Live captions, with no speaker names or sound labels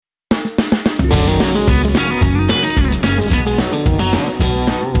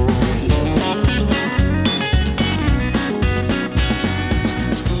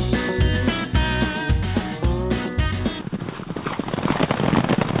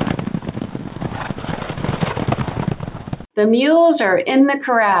The mules are in the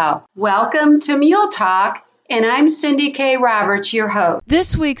corral. Welcome to Mule Talk, and I'm Cindy K. Roberts, your host.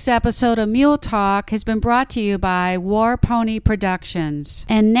 This week's episode of Mule Talk has been brought to you by War Pony Productions.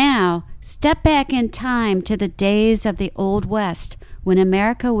 And now, step back in time to the days of the Old West, when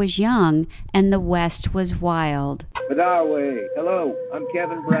America was young and the West was wild. Badaway. Hello, I'm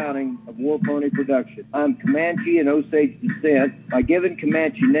Kevin Browning of War Pony Production. I'm Comanche and Osage descent. My given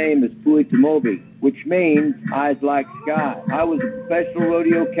Comanche name is Puitamobi, which means eyes like sky. I was a professional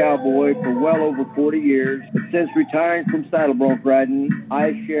rodeo cowboy for well over 40 years, but since retiring from saddle bronc riding,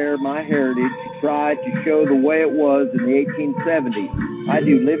 I share my heritage to try to show the way it was in the 1870s. I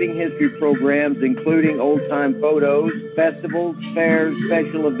do living history programs including old-time photos, festivals, fairs,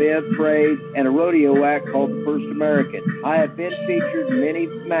 special events, parades, and a rodeo act called The First American. I have been featured in many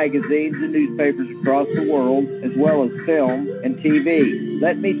magazines and newspapers across the world, as well as film and TV.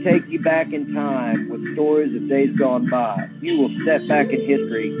 Let me take you back in time with stories of days gone by. You will step back in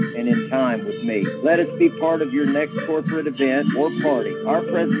history and in time with me. Let us be part of your next corporate event or party. Our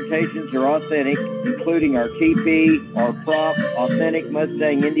presentations are authentic, including our teepee, our prop, authentic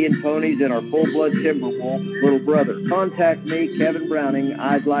Mustang Indian ponies, and our full-blood Timberwolf little brother. Contact me, Kevin Browning,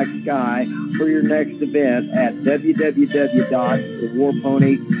 Eyes Like Sky, for your next event at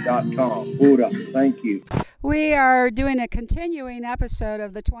www.thewarpony.com. Buddha, thank you. We are doing a continuing episode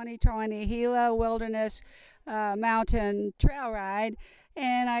of the 2020 Gila Wilderness Mountain Trail Ride,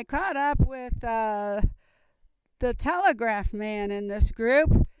 and I caught up with the telegraph man in this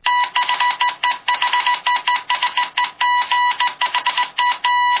group.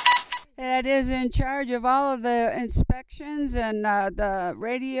 That is in charge of all of the inspections and the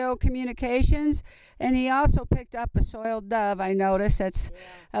radio communications. And he also picked up a soiled dove, I noticed. That's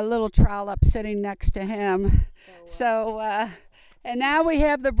a little trollop sitting next to him. And now we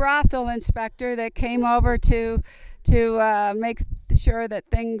have the brothel inspector that came over to make sure that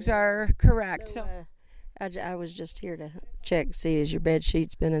things are correct. I was just here to check, see has your bed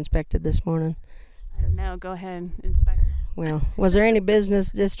sheets been inspected this morning? No, go ahead, inspect. Well, was there any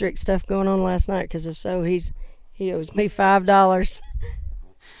business district stuff going on last night? Because if so, he owes me $5.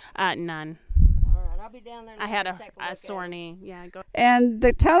 None. All right, I'll be down there. I had a sore knee. Yeah, go. And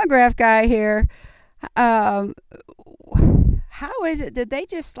the telegraph guy here, how is it? Did they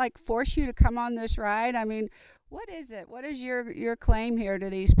just force you to come on this ride? I mean, what is it? What is your claim here to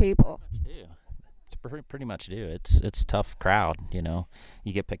these people? Pretty much do. It's a tough crowd, you know.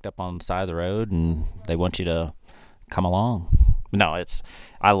 You get picked up on the side of the road and they want you to come along. No,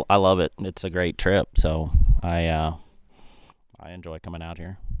 I love it. It's a great trip, so I enjoy coming out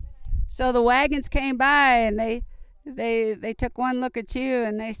here. So the wagons came by and they took one look at you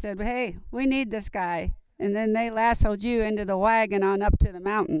and they said, "Hey, we need this guy." And then they lassoed you into the wagon on up to the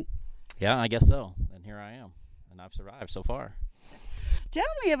mountain. Yeah, I guess so. And here I am, and I've survived so far. Tell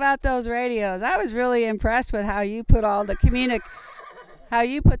me about those radios. I was really impressed with how you put all the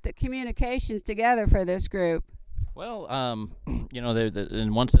communications together for this group. Well, you know,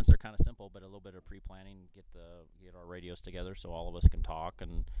 in one sense they're kind of simple, but a little bit of pre-planning, get our radios together so all of us can talk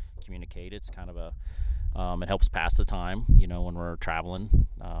and communicate. It's kind of it helps pass the time, you know, when we're traveling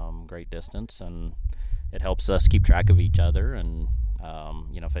great distance, and it helps us keep track of each other. And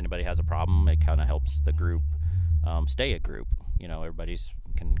you know, if anybody has a problem, it kind of helps the group stay a group. You know, everybody's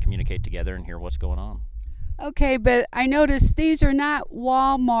can communicate together and hear what's going on. Okay, but I noticed these are not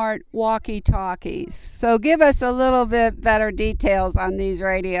Walmart walkie-talkies. So give us a little bit better details on these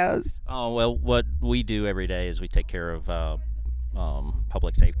radios. Oh, well, what we do every day is we take care of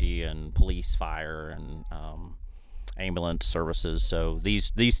public safety and police, fire, and ambulance services. So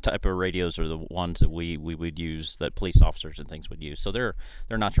these type of radios are the ones that we would use, that police officers and things would use. So they're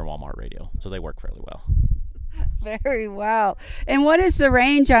not your Walmart radio, so they work fairly well. Very well. And what is the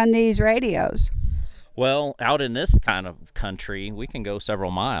range on these radios? Well, out in this kind of country, we can go several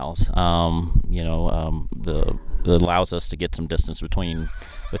miles. You know, that allows us to get some distance between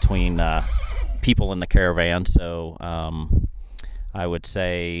people in the caravan. So I would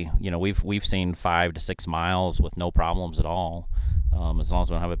say, you know, we've seen 5 to 6 miles with no problems at all. As long as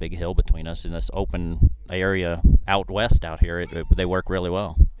we don't have a big hill between us in this open area out west out here, they work really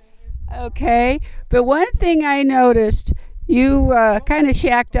well. Okay, but one thing I noticed, you kind of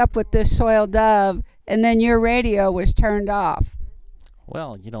shacked up with this soiled dove, and then your radio was turned off.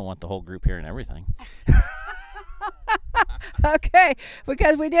 Well, you don't want the whole group hearing everything. Okay,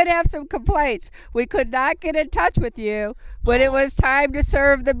 because we did have some complaints. We could not get in touch with you, but it was time to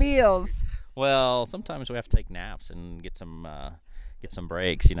serve the meals. Well, sometimes we have to take naps and get some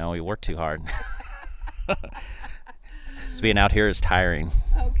breaks. You know, we work too hard. So being out here is tiring.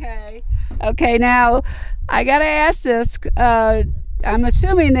 Okay, now I got to ask this. I'm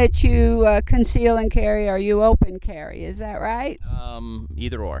assuming that you conceal and carry, or you open carry. Is that right?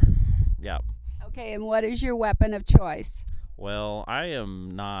 Either or. Yeah. Okay, and what is your weapon of choice? Well, I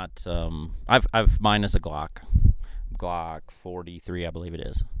am not. Mine is a Glock 43, I believe it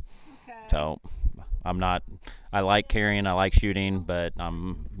is. Okay. So I'm not. I like carrying. I like shooting, but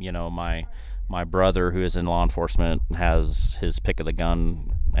my brother, who is in law enforcement, has his pick of the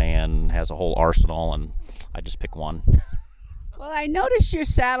gun and has a whole arsenal, and I just pick one. Well, I noticed your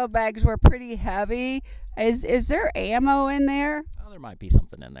saddlebags were pretty heavy. Is there ammo in there? Oh, there might be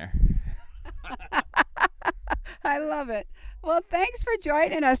something in there. I love it. Well, thanks for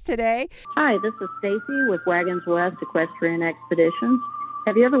joining us today. Hi, this is Stacy with Wagons West Equestrian Expeditions.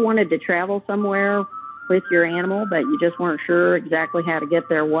 Have you ever wanted to travel somewhere with your animal, but you just weren't sure exactly how to get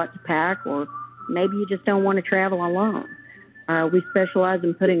there, what to pack, or maybe you just don't want to travel alone? We specialize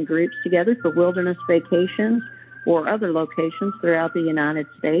in putting groups together for wilderness vacations or other locations throughout the United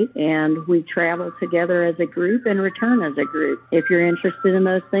States, and we travel together as a group and return as a group. If you're interested in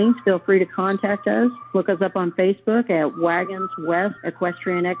those things, feel free to contact us. Look us up on Facebook at Wagons West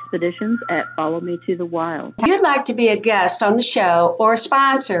Equestrian Expeditions at Follow Me to the Wild. If you'd like to be a guest on the show or a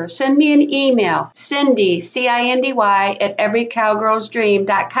sponsor, send me an email, Cindy, Cindy, at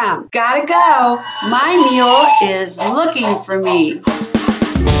everycowgirlsdream.com. Gotta go. My mule is looking for me.